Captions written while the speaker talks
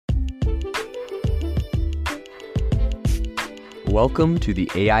Welcome to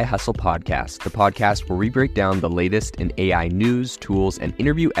the AI Hustle Podcast, the podcast where we break down the latest in AI news, tools, and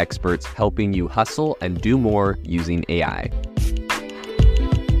interview experts helping you hustle and do more using AI.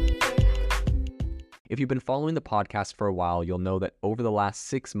 If you've been following the podcast for a while, you'll know that over the last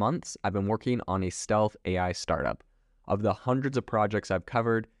 6 months, I've been working on a stealth AI startup. Of the hundreds of projects I've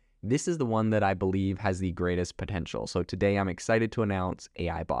covered, this is the one that I believe has the greatest potential. So today I'm excited to announce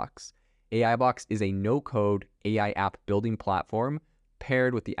AIBox. AIBox is a no-code AI app building platform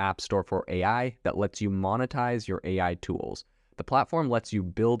paired with the App Store for AI that lets you monetize your AI tools. The platform lets you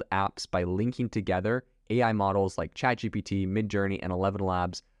build apps by linking together AI models like ChatGPT, Midjourney, and 11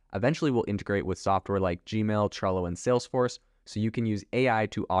 Labs. Eventually will integrate with software like Gmail, Trello, and Salesforce, so you can use AI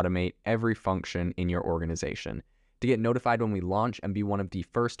to automate every function in your organization. To get notified when we launch and be one of the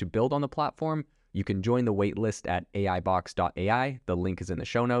first to build on the platform, you can join the waitlist at aibox.ai. The link is in the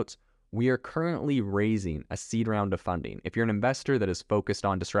show notes. We are currently raising a seed round of funding. If you're an investor that is focused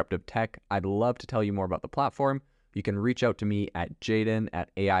on disruptive tech, I'd love to tell you more about the platform. You can reach out to me at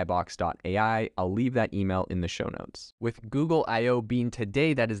jaden@aibox.ai. I'll leave that email in the show notes. With Google I/O being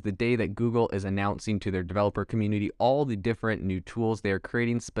today, that is the day that Google is announcing to their developer community all the different new tools they are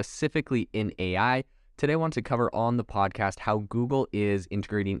creating specifically in AI. Today I want to cover on the podcast how Google is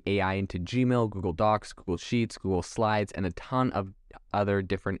integrating AI into Gmail, Google Docs, Google Sheets, Google Slides, and a ton of other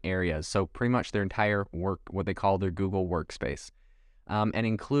different areas. So pretty much their entire what they call their Google Workspace. And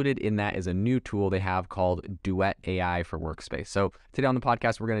included in that is a new tool they have called Duet AI for Workspace. So today on the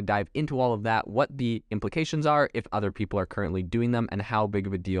podcast, we're going to dive into all of that, what the implications are if other people are currently doing them, and how big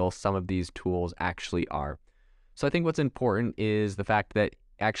of a deal some of these tools actually are. So I think what's important is the fact that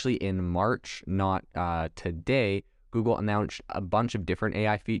actually in March, not today, Google announced a bunch of different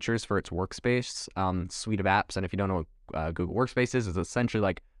AI features for its Workspace suite of apps. And if you don't know what Google Workspace is, it's essentially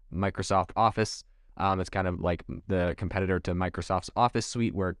like Microsoft Office. It's kind of like the competitor to Microsoft's Office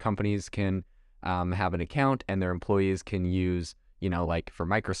suite, where companies can have an account and their employees can use, like for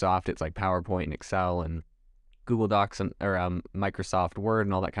Microsoft, it's like PowerPoint and Excel and Google Docs and Microsoft Word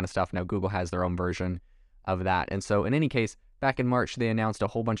and all that kind of stuff. Now Google has their own version of that. And so in any case, back in March, they announced a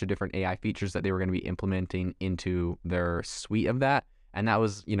whole bunch of different AI features that they were going to be implementing into their suite of that. And that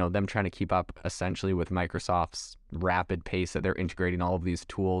was, them trying to keep up essentially with Microsoft's rapid pace that they're integrating all of these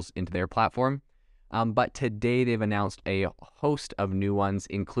tools into their platform. But today they've announced a host of new ones,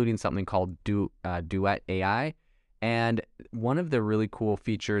 including something called Duet AI. And one of the really cool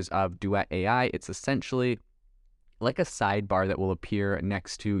features of Duet AI, it's essentially like a sidebar that will appear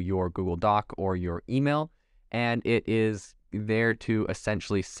next to your Google Doc or your email. And it is there to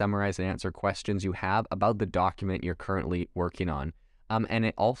essentially summarize and answer questions you have about the document you're currently working on. And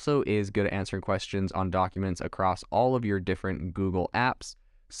it also is good at answering questions on documents across all of your different Google apps.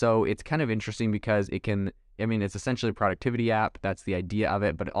 So it's kind of interesting because it's essentially a productivity app. That's the idea of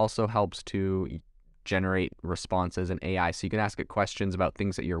it, but it also helps to generate responses in AI. So you can ask it questions about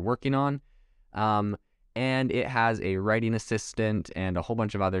things that you're working on. And it has a writing assistant and a whole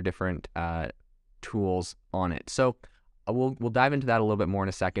bunch of other different tools on it. So we'll dive into that a little bit more in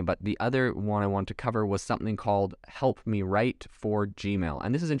a second, but the other one I wanted to cover was something called Help Me Write for Gmail.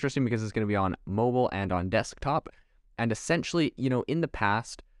 And this is interesting because it's going to be on mobile and on desktop. And essentially, in the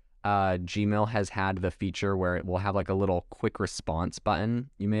past, Gmail has had the feature where it will have like a little quick response button,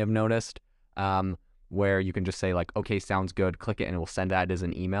 you may have noticed, where you can just say like, okay, sounds good, click it, and it will send that as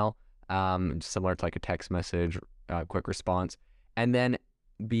an email, similar to like a text message, quick response. And then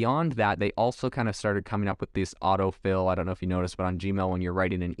beyond that, they also kind of started coming up with this autofill. I don't know if you noticed, but on Gmail, when you're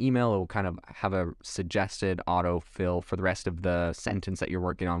writing an email, it will kind of have a suggested autofill for the rest of the sentence that you're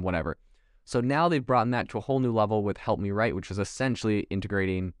working on, whatever. So now they've brought that to a whole new level with Help Me Write, which is essentially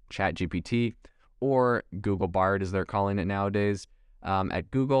integrating ChatGPT or Google Bard, as they're calling it nowadays,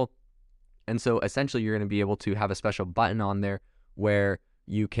 at Google. And so essentially you're going to be able to have a special button on there where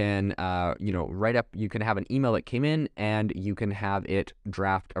you can, write up, you can have an email that came in and you can have it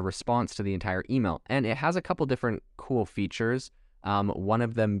draft a response to the entire email. And it has a couple different cool features. One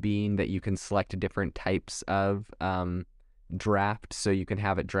of them being that you can select different types of draft. So you can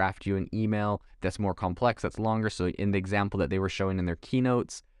have it draft you an email that's more complex, that's longer. So in the example that they were showing in their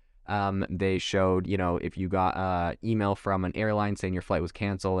keynotes, they showed, if you got an email from an airline saying your flight was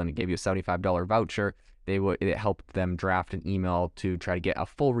canceled and it gave you a $75 voucher, it helped them draft an email to try to get a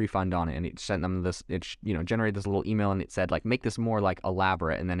full refund on it. And it sent them this, generated this little email and it said like, make this more like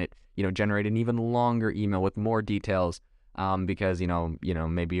elaborate. And then it, generated an even longer email with more details, because,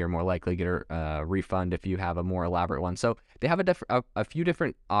 maybe you're more likely to get a refund if you have a more elaborate one. So they have a few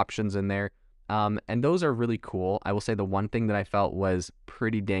different options in there. And those are really cool. I will say the one thing that I felt was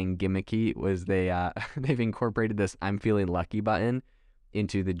pretty dang gimmicky was they've incorporated this "I'm feeling lucky" button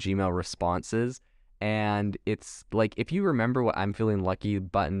into the Gmail responses. And it's like, if you remember what "I'm feeling lucky"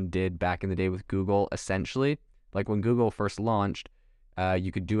 button did back in the day with Google, essentially, like when Google first launched,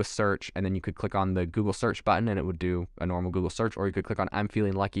 you could do a search and then you could click on the Google search button and it would do a normal Google search, or you could click on "I'm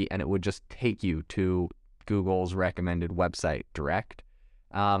feeling lucky" and it would just take you to Google's recommended website direct.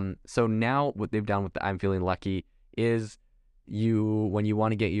 So now what they've done with the "I'm feeling lucky" is when you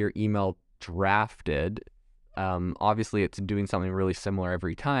want to get your email drafted, obviously it's doing something really similar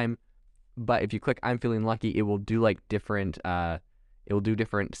every time, but if you click "I'm feeling lucky," it will do like different, it will do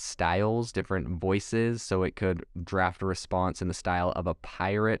different styles, different voices. So it could draft a response in the style of a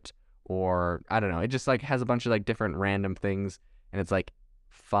pirate, or I don't know. It just like has a bunch of like different random things, and it's like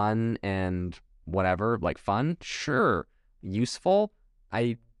fun and whatever. Like fun, sure. Useful,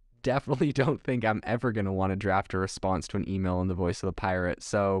 I definitely don't think I'm ever going to want to draft a response to an email in the voice of a pirate.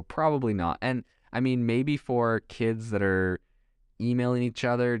 So probably not. And I mean, maybe for kids that are emailing each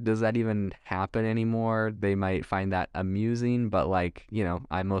other, does that even happen anymore? They might find that amusing, but like,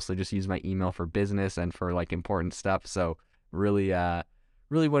 I mostly just use my email for business and for like important stuff. So really,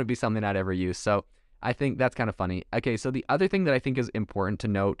 really wouldn't be something I'd ever use. So I think that's kind of funny. Okay, so the other thing that I think is important to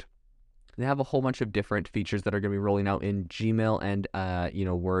note, they have a whole bunch of different features that are going to be rolling out in Gmail and,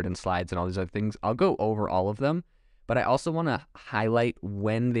 Word and Slides and all these other things. I'll go over all of them, but I also want to highlight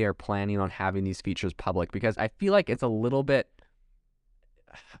when they are planning on having these features public, because I feel like it's a little bit,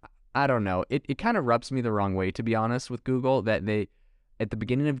 I don't know, it kind of rubs me the wrong way, to be honest, with Google, that at the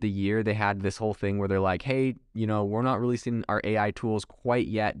beginning of the year, they had this whole thing where they're like, hey, we're not releasing our AI tools quite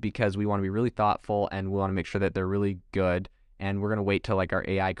yet because we want to be really thoughtful and we want to make sure that they're really good. And we're going to wait till like our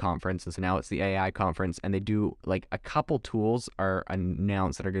AI conference. And so now it's the AI conference, and they do like a couple tools are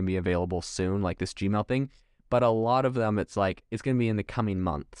announced that are going to be available soon, like this Gmail thing. But a lot of them, it's like, it's going to be in the coming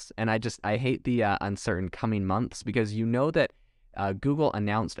months. And I hate the uncertain coming months, because that Google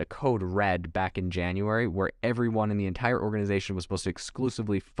announced a code red back in January where everyone in the entire organization was supposed to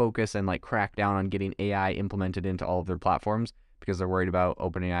exclusively focus and like crack down on getting AI implemented into all of their platforms because they're worried about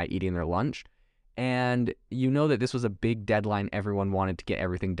OpenAI eating their lunch. And that this was a big deadline. Everyone wanted to get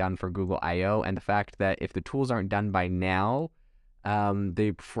everything done for Google I/O, and the fact that if the tools aren't done by now,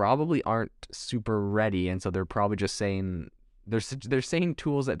 they probably aren't super ready, and so they're probably just saying they're saying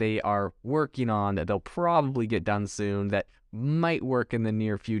tools that they are working on that they'll probably get done soon, that might work in the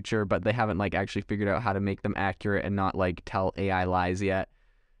near future, but they haven't like actually figured out how to make them accurate and not like tell AI lies yet.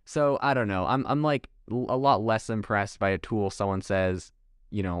 So I don't know. I'm like a lot less impressed by a tool someone says,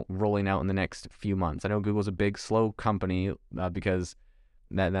 rolling out in the next few months. I know Google's a big, slow company because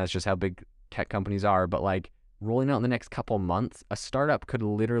that's just how big tech companies are. But like rolling out in the next couple months, a startup could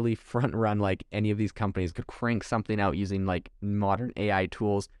literally front run like any of these companies, could crank something out using like modern AI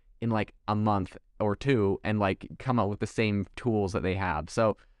tools in like a month or two and like come out with the same tools that they have.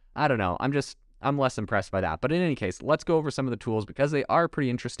 So I don't know. I'm less impressed by that. But in any case, let's go over some of the tools because they are pretty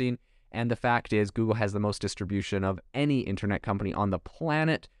interesting. And the fact is, Google has the most distribution of any internet company on the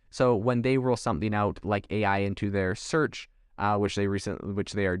planet. So when they roll something out like AI into their search, which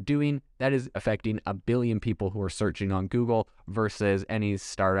they are doing, that is affecting 1 billion people who are searching on Google versus any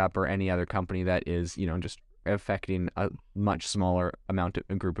startup or any other company that is, just affecting a much smaller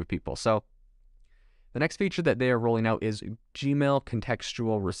a group of people. So the next feature that they are rolling out is Gmail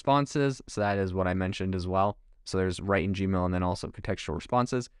contextual responses. So that is what I mentioned as well. So there's write in Gmail and then also contextual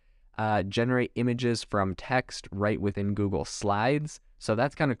responses. Generate images from text right within Google Slides. So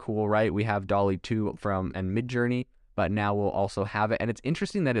that's kind of cool, right? We have Dolly 2 and Midjourney, but now we'll also have it. And it's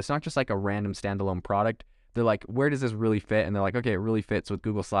interesting that it's not just like a random standalone product. They're like, where does this really fit? And they're like, okay, it really fits with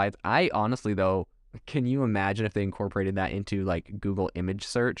Google Slides. I honestly, though, can you imagine if they incorporated that into like Google image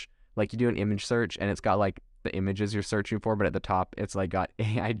search? Like you do an image search and it's got like the images you're searching for, but at the top, it's like got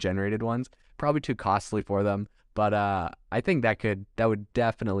AI generated ones. Probably too costly for them. But I think that would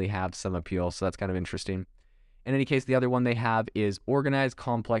definitely have some appeal. So that's kind of interesting. In any case, the other one they have is organize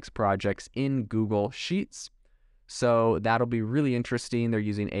complex projects in Google Sheets. So that'll be really interesting. They're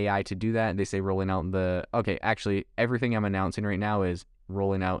using AI to do that. And they say rolling out actually everything I'm announcing right now is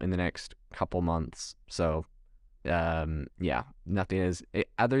rolling out in the next couple months. So nothing is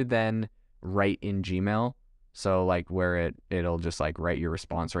other than write in Gmail. So like where it'll just like write your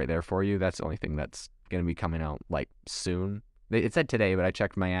response right there for you. That's the only thing that's going to be coming out like soon. It said today, but I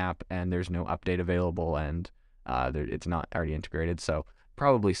checked my app and there's no update available, and it's not already integrated. So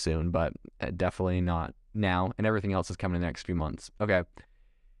probably soon, but definitely not now. And everything else is coming in the next few months. Okay.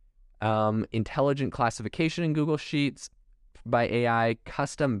 Intelligent classification in Google Sheets. by AI,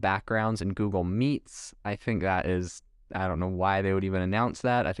 custom backgrounds in Google Meets. I think that is, I don't know why they would even announce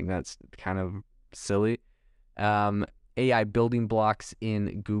that. I think that's kind of silly. AI building blocks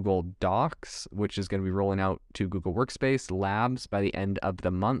in Google Docs, which is going to be rolling out to Google Workspace Labs by the end of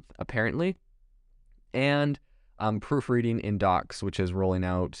the month, apparently. And proofreading in Docs, which is rolling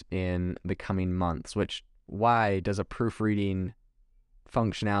out in the coming months, which, why does a proofreading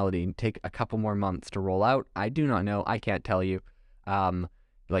functionality take a couple more months to roll out? I do not know. I can't tell you.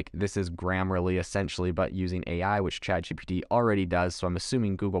 This is Grammarly essentially, but using AI, which ChatGPT already does. So I'm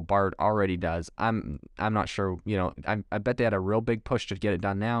assuming Google Bard already does. I'm not sure. I bet they had a real big push to get it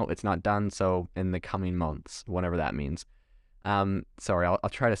done now. It's not done. So in the coming months, whatever that means. Sorry, I'll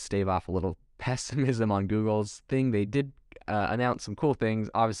try to stave off a little pessimism on Google's thing. They did announce some cool things.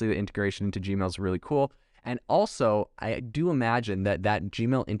 Obviously, the integration into Gmail is really cool. And also, I do imagine that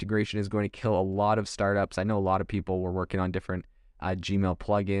Gmail integration is going to kill a lot of startups. I know a lot of people were working on different Gmail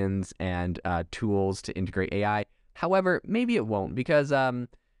plugins and tools to integrate AI. However, maybe it won't because,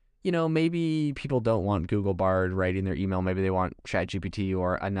 maybe people don't want Google Bard writing their email. Maybe they want ChatGPT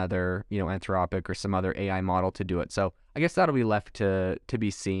or another, Anthropic or some other AI model to do it. So I guess that'll be left to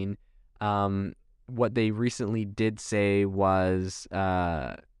be seen. What they recently did say was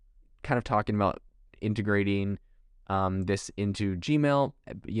kind of talking about integrating this into Gmail.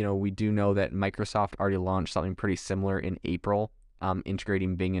 We do know that Microsoft already launched something pretty similar in April,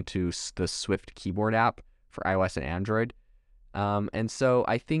 integrating Bing into the Swift keyboard app for iOS and Android. And so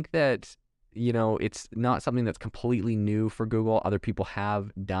I think that, it's not something that's completely new for Google. Other people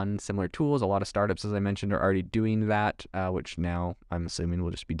have done similar tools. A lot of startups, as I mentioned, are already doing that, which now I'm assuming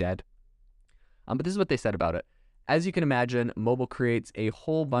will just be dead. But this is what they said about it. As you can imagine, mobile creates a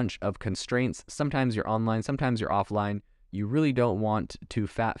whole bunch of constraints. Sometimes you're online, sometimes you're offline. You really don't want to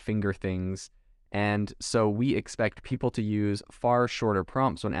fat finger things. And so we expect people to use far shorter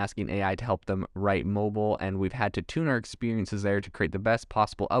prompts when asking AI to help them write mobile. And we've had to tune our experiences there to create the best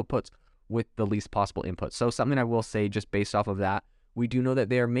possible outputs with the least possible input. So something I will say just based off of that, we do know that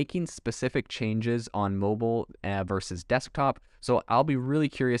they are making specific changes on mobile versus desktop. So I'll be really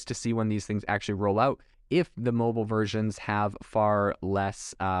curious to see when these things actually roll out, if the mobile versions have far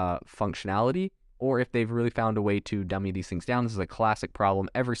less functionality, or if they've really found a way to dummy these things down. This is a classic problem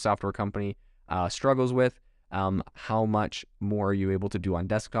every software company struggles with. How much more are you able to do on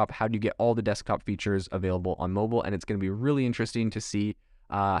desktop? How do you get all the desktop features available on mobile? And it's going to be really interesting to see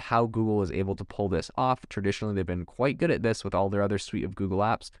how Google is able to pull this off. Traditionally, they've been quite good at this with all their other suite of Google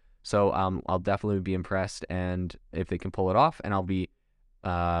apps. So I'll definitely be impressed, and if they can pull it off, and I'll be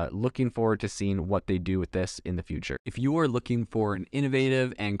looking forward to seeing what they do with this in the future. If you are looking for an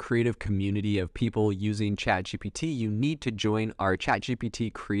innovative and creative community of people using ChatGPT, you need to join our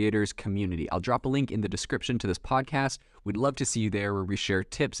ChatGPT creators community. I'll drop a link in the description to this podcast. We'd love to see you there, where we share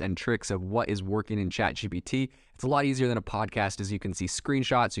tips and tricks of what is working in ChatGPT. It's a lot easier than a podcast, as you can see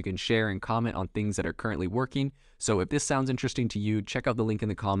screenshots, you can share and comment on things that are currently working. So if this sounds interesting to you, check out the link in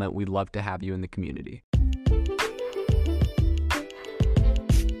the comment. We'd love to have you in the community.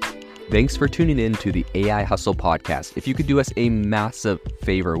 Thanks for tuning in to the AI Hustle podcast. If you could do us a massive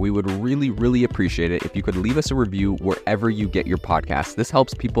favor, we would really, really appreciate it if you could leave us a review wherever you get your podcasts. This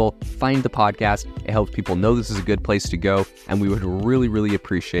helps people find the podcast. It helps people know this is a good place to go. And we would really, really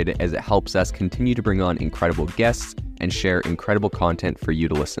appreciate it, as it helps us continue to bring on incredible guests and share incredible content for you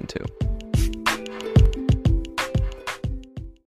to listen to.